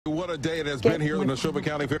What a day it has been here at the Neshoba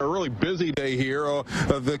County Fair. A really busy day here.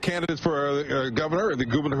 The candidates for governor, the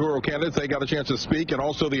gubernatorial candidates, they got a chance to speak, and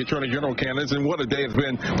also the attorney general candidates. And what a day it's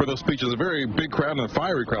been for those speeches. A very big crowd and a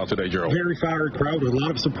fiery crowd today, Gerald. Very fiery crowd with a lot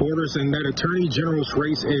of supporters, and that attorney general's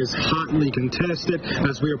race is hotly contested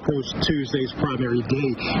as we approach Tuesday's primary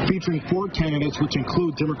day, featuring 4 candidates, which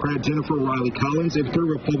include Democrat Jennifer Riley Collins and 3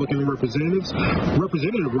 Republican representatives,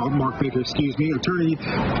 Representative Mark Baker, Attorney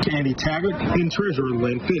Andy Taggart, and Treasurer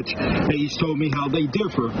Lynn Fitch. They each told me how they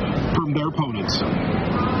differ from their opponents.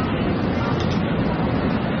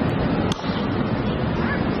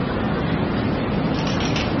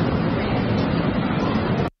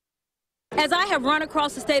 As I have run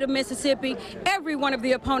across the state of Mississippi, every one of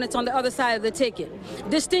the opponents on the other side of the ticket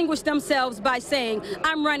distinguished themselves by saying,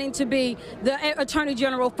 I'm running to be the Attorney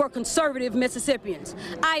General for conservative Mississippians.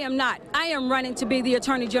 I am not. I am running to be the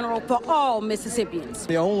Attorney General for all Mississippians.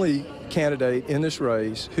 The only candidate in this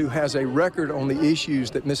race who has a record on the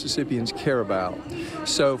issues that Mississippians care about.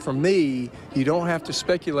 So for me, you don't have to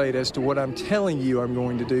speculate as to what I'm telling you I'm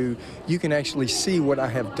going to do. You can actually see what I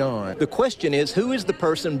have done. The question is, who is the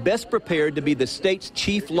person best prepared to be the state's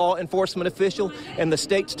chief law enforcement official and the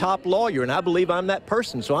state's top lawyer? And I believe I'm that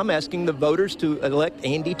person. So I'm asking the voters to elect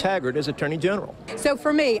Andy Taggart as Attorney General. So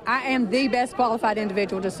for me, I am the best qualified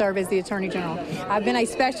individual to serve as the Attorney General. I've been a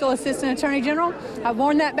Special Assistant Attorney General. I've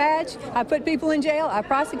worn that badge. I put people in jail. I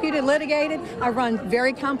prosecuted, litigated. I run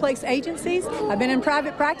very complex agencies. I've been in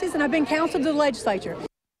private practice, and I've been counsel to the legislature.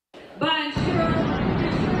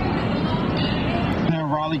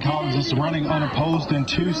 Riley Collins is running unopposed in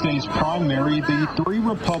Tuesday's primary. The 3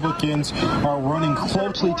 Republicans are running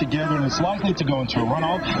closely together, and it's likely to go into a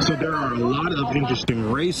runoff. So there are a lot of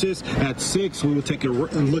interesting races. At 6, we will take a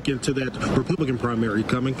look into that Republican primary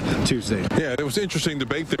coming Tuesday. Yeah, it was an interesting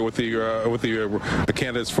debate there with the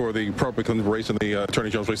candidates for the Republican race and the Attorney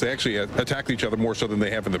General's race. They actually attacked each other more so than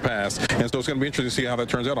they have in the past, and so it's going to be interesting to see how that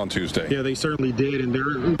turns out on Tuesday. Yeah, they certainly did, and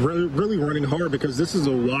they're really running hard because this is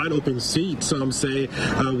a wide open seat, some say,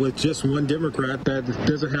 with just one Democrat that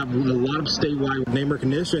doesn't have a lot of statewide name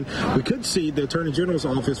recognition. We could see the Attorney General's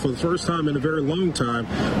office for the first time in a very long time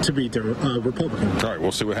to be Republican. All right,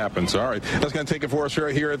 we'll see what happens. All right, that's going to take it for us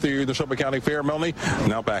right here at the Neshoba County Fair. Melanie,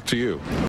 now back to you.